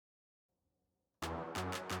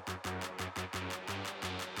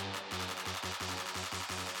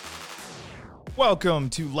Welcome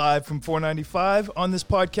to Live from 495. On this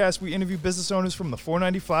podcast, we interview business owners from the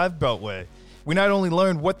 495 Beltway. We not only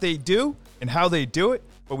learn what they do and how they do it,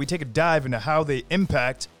 but we take a dive into how they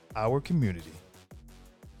impact our community.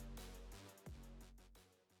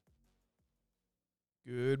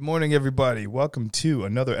 Good morning, everybody. Welcome to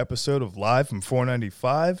another episode of Live from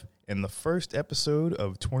 495 and the first episode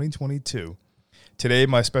of 2022. Today,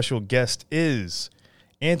 my special guest is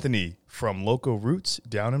Anthony from Local Roots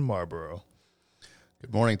down in Marlboro.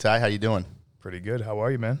 Good morning, Ty. How you doing? Pretty good. How are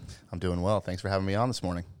you, man? I'm doing well. Thanks for having me on this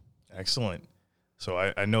morning. Excellent. So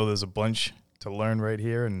I know there's a bunch to learn right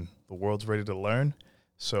here, and the world's ready to learn.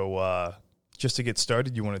 So just to get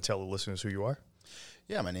started, you want to tell the listeners who you are?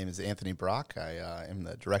 Yeah, my name is Anthony Brock. I am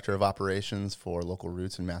the Director of Operations for Local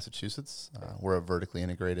Roots in Massachusetts. We're a vertically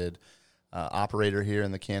integrated operator here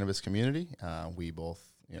in the cannabis community. We both,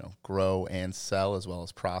 grow and sell as well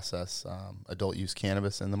as process adult use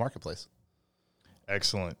cannabis in the marketplace.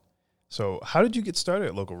 Excellent. So how did you get started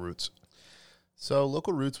at Local Roots? So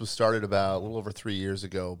Local Roots was started about a little over 3 years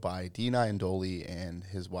ago by Dina Indoli and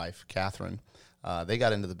his wife, Catherine. They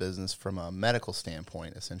got into the business from a medical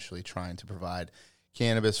standpoint, essentially trying to provide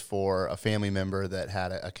cannabis for a family member that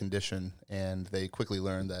had a condition, and they quickly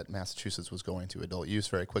learned that Massachusetts was going to adult use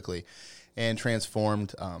very quickly and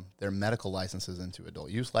transformed their medical licenses into adult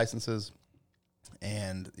use licenses.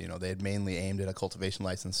 And, they had mainly aimed at a cultivation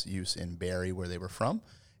license use in Barrie, where they were from,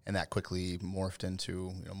 and that quickly morphed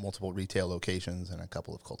into multiple retail locations and a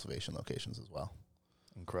couple of cultivation locations as well.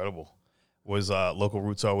 Incredible. Was Local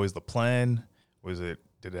Roots always the plan? Did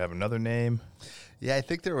it have another name? Yeah, I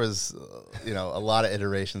think there was, a lot of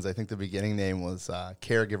iterations. I think the beginning name was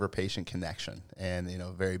Caregiver-Patient Connection, and,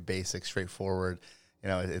 very basic, straightforward.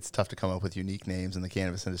 It's tough to come up with unique names in the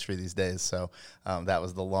cannabis industry these days. So that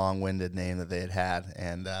was the long-winded name that they had.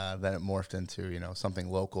 And then it morphed into, something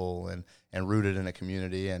local and rooted in a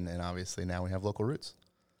community. And obviously now we have Local Roots.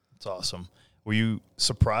 That's awesome. Were you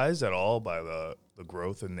surprised at all by the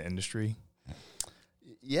growth in the industry?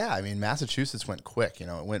 Yeah, I mean, Massachusetts went quick. It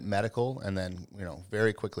went medical, and then,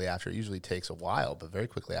 very quickly after, it usually takes a while, but very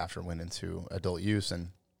quickly after it went into adult use, and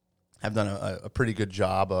have done a pretty good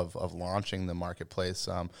job of launching the marketplace.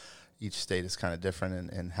 Each state is kind of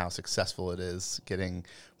different in how successful it is getting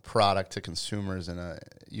product to consumers in a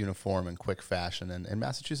uniform and quick fashion, and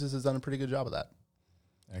Massachusetts has done a pretty good job of that.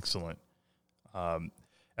 Excellent.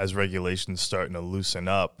 As regulations starting to loosen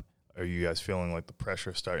up, are you guys feeling like the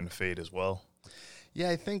pressure is starting to fade as well? Yeah,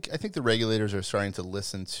 I think the regulators are starting to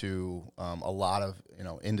listen to a lot of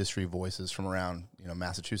industry voices from around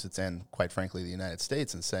Massachusetts and, quite frankly, the United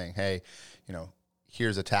States, and saying, hey,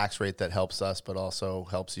 here's a tax rate that helps us but also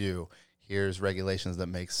helps you. Here's regulations that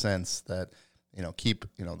make sense that keep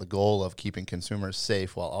the goal of keeping consumers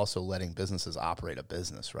safe while also letting businesses operate a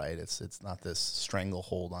business, right? It's not this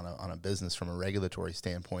stranglehold on a business from a regulatory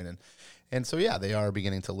standpoint, and so yeah, they are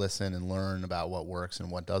beginning to listen and learn about what works and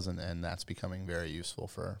what doesn't, and that's becoming very useful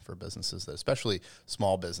for businesses, that especially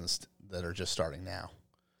small business that are just starting now.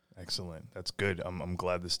 Excellent. That's good. I'm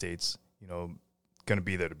glad the state's going to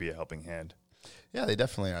be there to be a helping hand. Yeah, they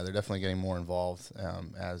definitely are. They're definitely getting more involved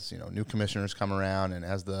as new commissioners come around, and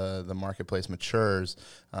as the marketplace matures.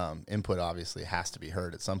 Input obviously has to be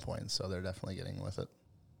heard at some point, so they're definitely getting with it.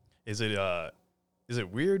 Is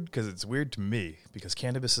it weird? Because it's weird to me, because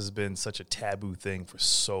cannabis has been such a taboo thing for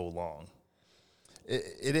so long.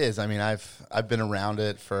 It is. I mean, I've been around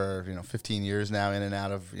it for 15 years now, in and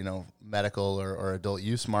out of medical or adult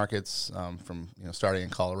use markets, from starting in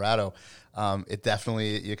Colorado. It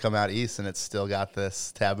definitely, you come out east and it's still got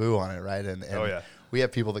this taboo on it, right? And oh yeah, we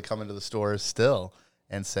have people that come into the stores still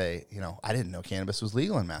and say, I didn't know cannabis was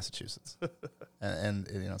legal in Massachusetts, and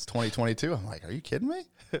it's 2022. I'm like, are you kidding me?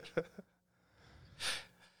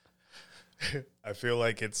 I feel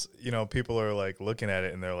like it's, people are like looking at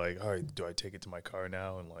it and they're like, all right, do I take it to my car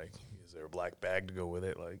now? And like, is there a black bag to go with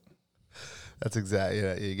it? Like, that's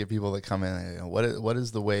exactly, you get people that come in and, what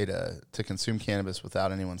is the way to consume cannabis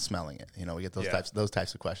without anyone smelling it? We get those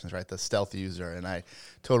types of questions, right? The stealth user. And I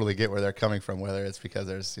totally get where they're coming from, whether it's because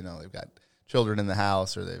there's, they've got children in the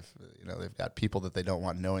house, or they've got people that they don't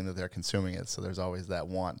want knowing that they're consuming it. So there's always that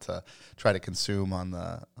want to try to consume on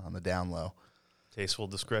the down low. Tasteful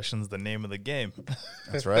discretion's the name of the game.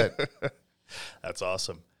 That's right. That's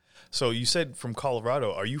awesome. So you said from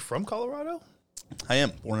Colorado. Are you from Colorado? I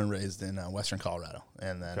am born and raised in western Colorado,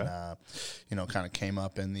 and then kind of came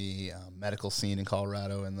up in the medical scene in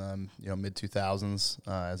Colorado in the mid 2000s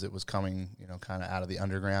as it was coming kind of out of the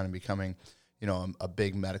underground and becoming a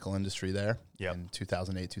big medical industry there. Yep. In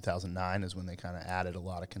 2008, 2009 is when they kind of added a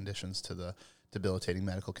lot of conditions to the debilitating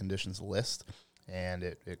medical conditions list. And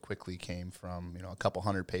it quickly came from, a couple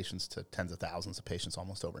hundred patients to tens of thousands of patients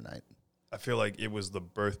almost overnight. I feel like it was the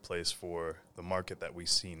birthplace for the market that we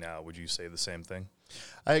see now. Would you say the same thing?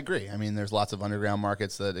 I agree. I mean, there's lots of underground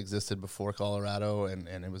markets that existed before Colorado, and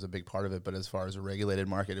it was a big part of it. But as far as a regulated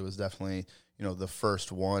market, it was definitely, the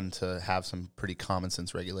first one to have some pretty common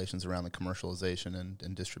sense regulations around the commercialization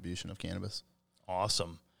and distribution of cannabis.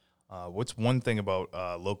 Awesome. What's one thing about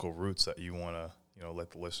Local Roots that you want to,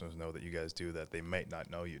 let the listeners know that you guys do that they might not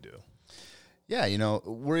know you do? Yeah,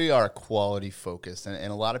 we are quality focused, and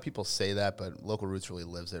a lot of people say that, but Local Roots really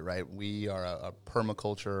lives it, right? We are a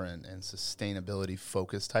permaculture and sustainability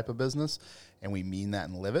focused type of business, and we mean that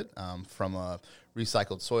and live it. From a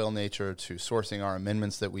recycled soil nature to sourcing our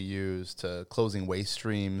amendments that we use to closing waste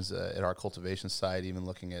streams at our cultivation site, even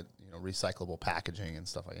looking at recyclable packaging and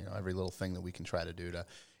stuff like every little thing that we can try to do to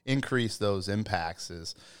increase those impacts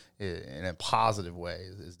is in a positive way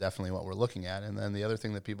is definitely what we're looking at. And then the other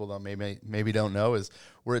thing that people maybe don't know is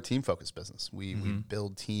we're a team focused business. We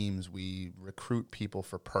build teams, we recruit people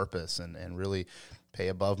for purpose and really pay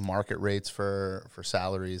above market rates for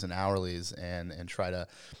salaries and hourlies and try to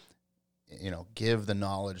give the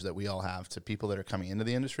knowledge that we all have to people that are coming into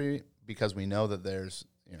the industry, because we know that there's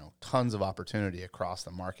tons of opportunity across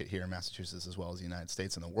the market here in Massachusetts as well as the United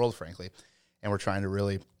States and the world, frankly. And we're trying to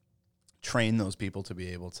really train those people to be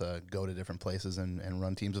able to go to different places and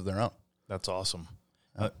run teams of their own. That's awesome.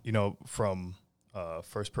 From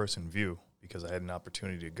first-person view, because I had an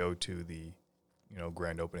opportunity to go to the,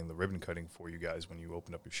 grand opening, the ribbon cutting for you guys when you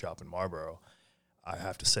opened up your shop in Marlboro, I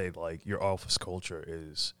have to say, your office culture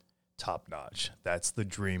is top-notch. That's the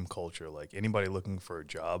dream culture. Anybody looking for a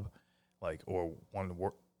job, or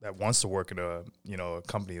that wants to work in a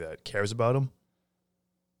company that cares about them,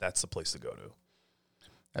 that's the place to go to.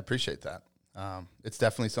 I appreciate that. It's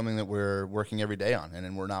definitely something that we're working every day on,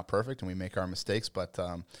 and we're not perfect, and we make our mistakes, but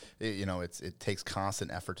it takes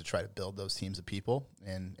constant effort to try to build those teams of people,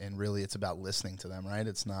 and really it's about listening to them, right?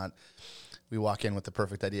 It's not we walk in with the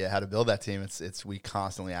perfect idea how to build that team. It's we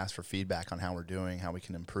constantly ask for feedback on how we're doing, how we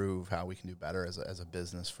can improve, how we can do better as a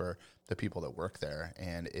business for the people that work there,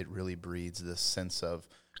 and it really breeds this sense of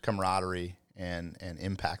camaraderie and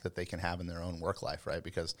impact that they can have in their own work life, right?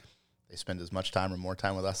 Because they spend as much time or more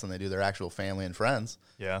time with us than they do their actual family and friends.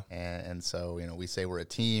 Yeah. And so, we say we're a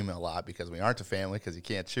team a lot because we aren't a family, because you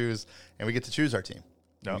can't choose, and we get to choose our team.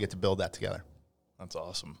 Yep. We get to build that together. That's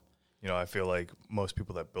awesome. I feel like most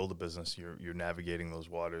people that build a business, you're navigating those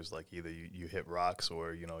waters, either you hit rocks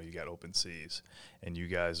or, you got open seas. And you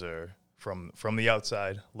guys are, from the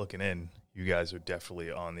outside looking in, you guys are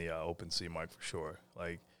definitely on the open sea mark for sure.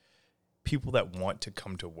 People that want to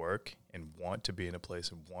come to work and want to be in a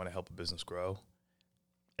place and want to help a business grow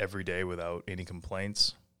every day without any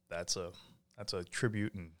complaints, that's a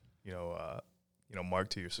tribute and mark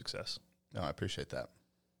to your success. No, I appreciate that.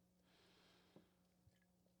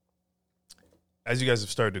 As you guys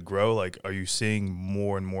have started to grow, are you seeing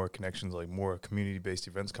more and more connections, more community-based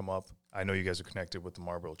events come up? I know you guys are connected with the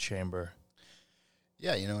Marlboro Chamber.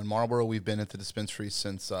 Yeah, in Marlboro, we've been at the dispensary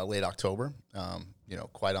since late October.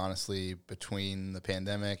 Quite honestly, between the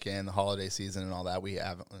pandemic and the holiday season and all that, we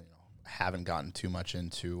haven't gotten too much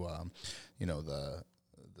into, the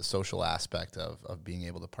social aspect of being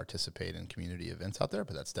able to participate in community events out there.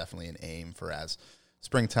 But that's definitely an aim for as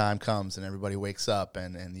springtime comes and everybody wakes up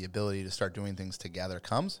and the ability to start doing things together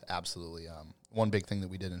comes. Absolutely. One big thing that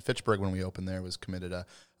we did in Fitchburg when we opened there was committed a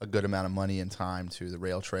good amount of money and time to the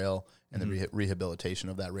rail trail and the rehabilitation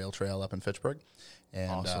of that rail trail up in Fitchburg.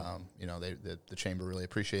 And, awesome. The chamber really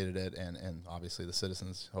appreciated it, and obviously the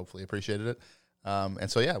citizens hopefully appreciated it. And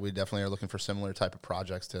so, yeah, we definitely are looking for similar type of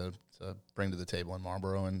projects to bring to the table in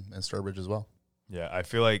Marlboro and Sturbridge as well. Yeah, I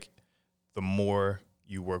feel like the more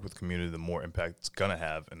you work with community, the more impact it's going to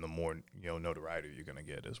have and the more notoriety you're going to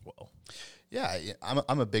get as well. Yeah,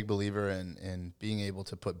 I'm a big believer in being able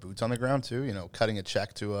to put boots on the ground too. Cutting a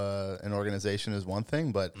check to an organization is one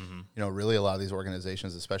thing, but really a lot of these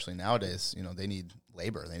organizations, especially nowadays, they need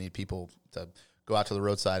labor. They need people to go out to the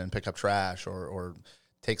roadside and pick up trash or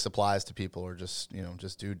take supplies to people or just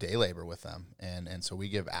do day labor with them. And so we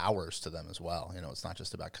give hours to them as well. It's not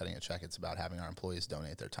just about cutting a check. It's about having our employees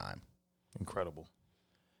donate their time. Incredible.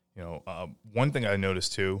 One thing I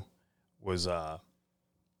noticed too was,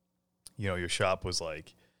 your shop was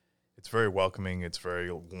it's very welcoming. It's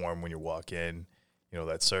very warm when you walk in.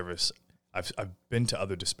 That service. I've been to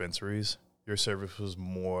other dispensaries. Your service was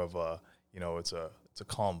more of a, it's a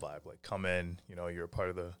calm vibe. Come in, you're a part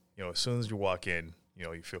of the, as soon as you walk in,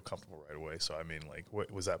 you feel comfortable right away. So,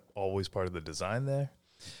 what was that always part of the design there?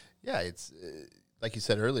 Yeah, it's like you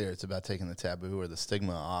said earlier, it's about taking the taboo or the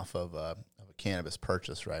stigma off of a cannabis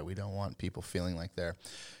purchase, right? We don't want people feeling like they're,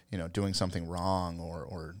 doing something wrong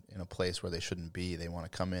or in a place where they shouldn't be. They want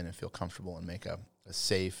to come in and feel comfortable and make a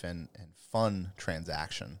safe and fun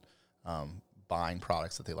transaction, buying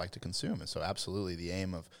products that they like to consume. And so absolutely the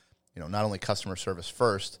aim of, not only customer service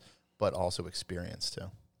first, but also experience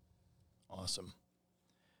too. Awesome.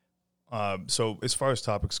 So as far as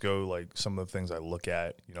topics go, like some of the things I look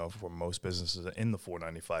at, for most businesses in the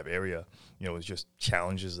 495 area, is just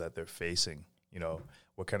challenges that they're facing.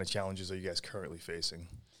 What kind of challenges are you guys currently facing?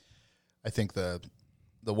 I think the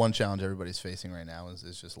one challenge everybody's facing right now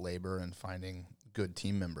is just labor and finding good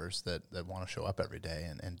team members that want to show up every day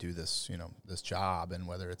and do this, this job. And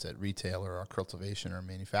whether it's at retail or our cultivation or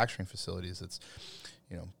manufacturing facilities, it's,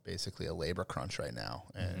 basically a labor crunch right now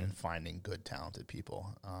and finding good, talented people.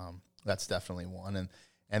 That's definitely one.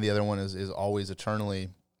 And the other one is always eternally,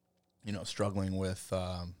 struggling with,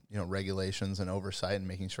 regulations and oversight and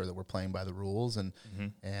making sure that we're playing by the rules and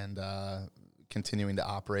continuing to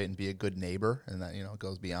operate and be a good neighbor. And that,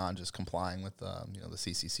 goes beyond just complying with, the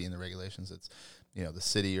CCC and the regulations. It's, the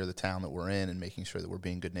city or the town that we're in and making sure that we're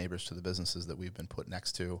being good neighbors to the businesses that we've been put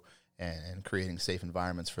next to and creating safe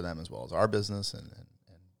environments for them as well as our business and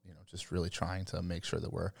just really trying to make sure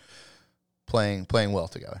that we're playing well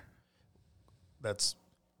together. That's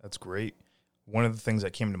great. One of the things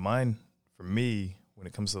that came to mind for me when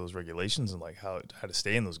it comes to those regulations and like how to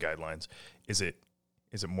stay in those guidelines, is it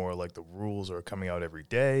more like the rules are coming out every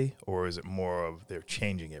day, or is it more of they're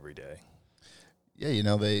changing every day? Yeah,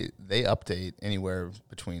 they update anywhere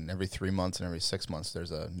between every 3 months and every 6 months.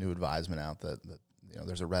 There's a new advisement out that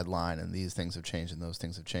there's a red line and these things have changed and those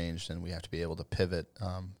things have changed, and we have to be able to pivot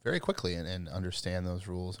very quickly and understand those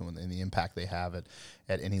rules and the impact they have at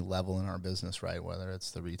any level in our business, right? Whether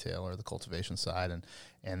it's the retail or the cultivation side,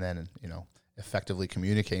 and then effectively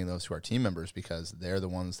communicating those to our team members because they're the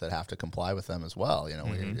ones that have to comply with them as well.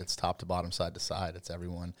 It's top to bottom, side to side. It's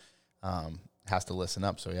everyone has to listen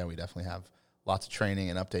up. So yeah, we definitely have lots of training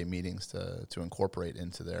and update meetings to incorporate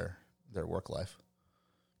into their work life.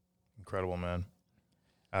 Incredible, man.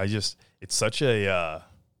 It's such a,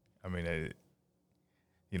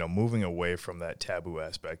 moving away from that taboo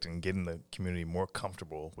aspect and getting the community more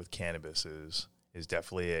comfortable with cannabis is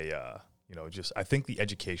definitely I think the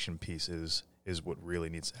education piece is what really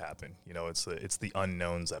needs to happen. It's the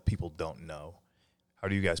unknowns that people don't know. How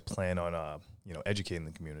do you guys plan on, educating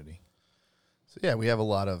the community? So yeah, we have a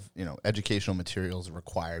lot of, educational materials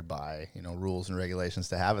required by, rules and regulations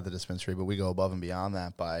to have at the dispensary, but we go above and beyond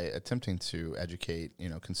that by attempting to educate,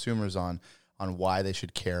 consumers on why they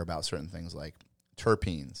should care about certain things like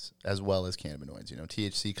terpenes as well as cannabinoids.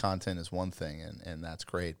 THC content is one thing and that's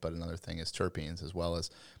great, but another thing is terpenes as well as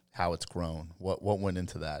how it's grown. What went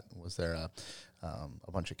into that? Was there a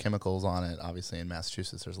bunch of chemicals on it? Obviously, in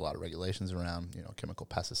Massachusetts, there's a lot of regulations around, chemical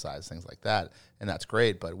pesticides, things like that, and that's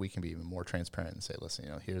great. But we can be even more transparent and say,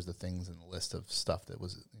 listen, here's the things in the list of stuff that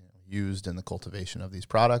was used in the cultivation of these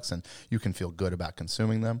products, and you can feel good about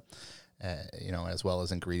consuming them. As well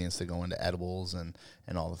as ingredients that go into edibles and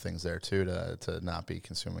all the things there too, to not be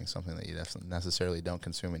consuming something that you necessarily don't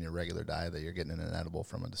consume in your regular diet that you're getting in an edible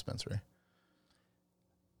from a dispensary.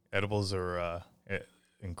 Edibles are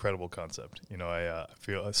incredible concept. I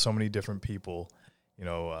feel so many different people,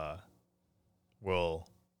 will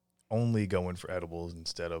only go in for edibles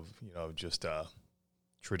instead of, just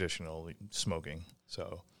traditional smoking.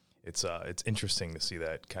 So it's interesting to see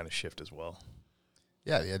that kind of shift as well.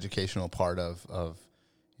 Yeah, the educational part of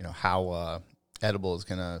how edible is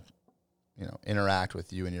going to, interact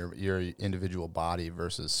with you and your individual body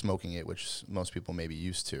versus smoking it, which most people may be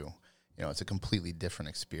used to. It's a completely different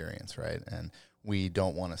experience, right? And we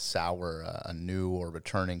don't want to sour a new or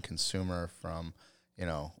returning consumer from,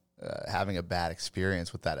 having a bad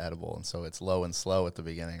experience with that edible. And so it's low and slow at the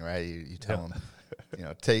beginning, right? You tell them,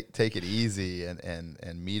 take it easy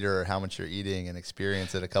and meter how much you're eating and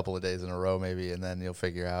experience it a couple of days in a row maybe, and then you'll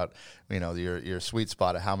figure out, your sweet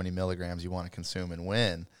spot of how many milligrams you want to consume and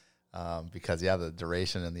when. Because, the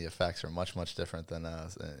duration and the effects are much, much different than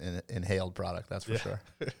an inhaled product, that's for sure.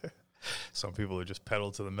 Some people are just pedal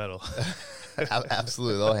to the metal.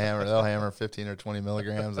 Absolutely. They'll hammer 15 or 20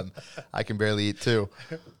 milligrams, and I can barely eat 2.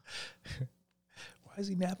 Why is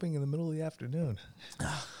he napping in the middle of the afternoon?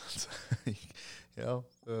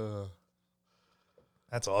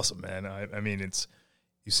 That's awesome, man. I mean,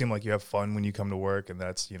 you seem like you have fun when you come to work, and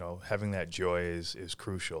that's, having that joy is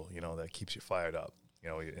crucial, that keeps you fired up,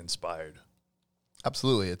 inspired.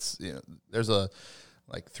 Absolutely. It's, there's a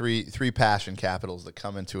like three passion capitals that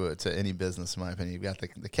come into it to any business, in my opinion. You've got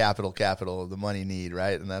the capital, the money need,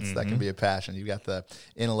 right? And that can be a passion. You've got the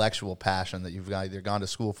intellectual passion that you've got either gone to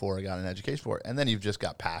school for or got an education for. And then you've just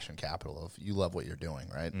got passion capital of you love what you're doing,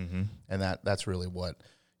 right? And that's really what,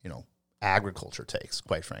 agriculture takes,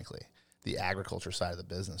 quite frankly, the agriculture side of the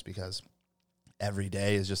business, because every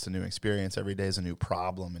day is just a new experience. Every day is a new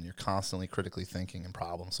problem, and you're constantly critically thinking and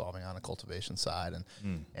problem solving on a cultivation side,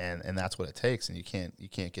 and that's what it takes. And you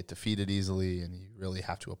can't get defeated easily, and you really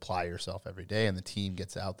have to apply yourself every day. And the team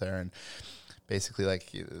gets out there, and basically,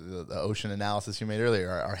 like the ocean analysis you made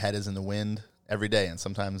earlier, our head is in the wind every day, and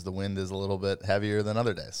sometimes the wind is a little bit heavier than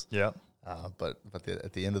other days. Yeah. But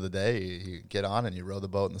at the end of the day, you get on and you row the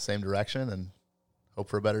boat in the same direction, and hope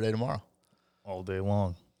for a better day tomorrow. All day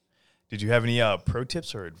long. Did you have any pro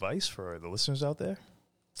tips or advice for the listeners out there?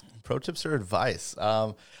 Pro tips or advice?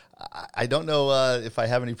 I don't know if I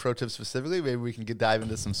have any pro tips specifically. Maybe we can dive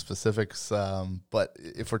into some specifics. But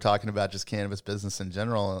if we're talking about just cannabis business in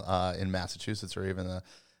general in Massachusetts or even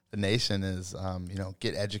the nation, is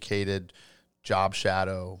get educated, job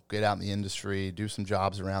shadow, get out in the industry, do some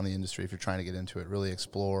jobs around the industry if you're trying to get into it. Really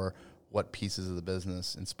explore what pieces of the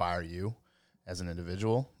business inspire you as an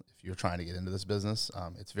individual. If you're trying to get into this business,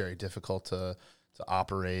 it's very difficult to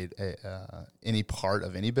operate any part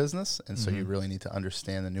of any business, and so you really need to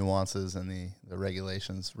understand the nuances and the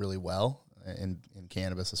regulations really well in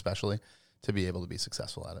cannabis, especially, to be able to be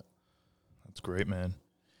successful at it. That's great, man.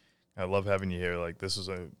 I love having you here. Like, this is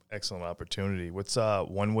an excellent opportunity. What's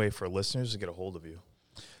one way for listeners to get a hold of you?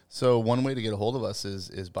 So one way to get a hold of us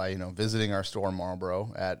is by visiting our store in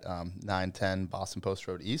Marlboro at 910 Boston Post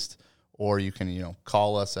Road East. Or you can,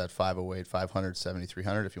 call us at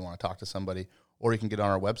 508-500-7300 if you want to talk to somebody. Or you can get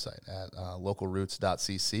on our website at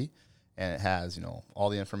localroots.cc, and it has, all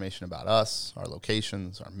the information about us, our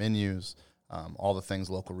locations, our menus, all the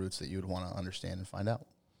things Local Roots that you would want to understand and find out.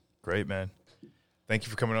 Great, man. Thank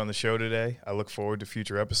you for coming on the show today. I look forward to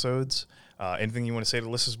future episodes. Anything you want to say to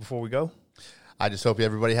listeners before we go? I just hope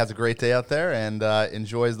everybody has a great day out there and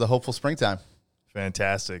enjoys the hopeful springtime.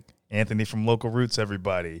 Fantastic. Anthony from Local Roots,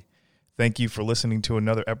 everybody. Thank you for listening to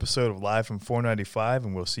another episode of Live from 495,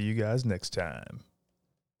 and we'll see you guys next time.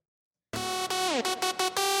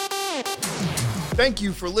 Thank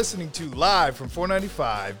you for listening to Live from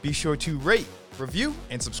 495. Be sure to rate, review,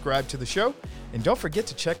 and subscribe to the show. And don't forget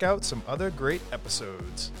to check out some other great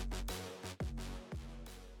episodes.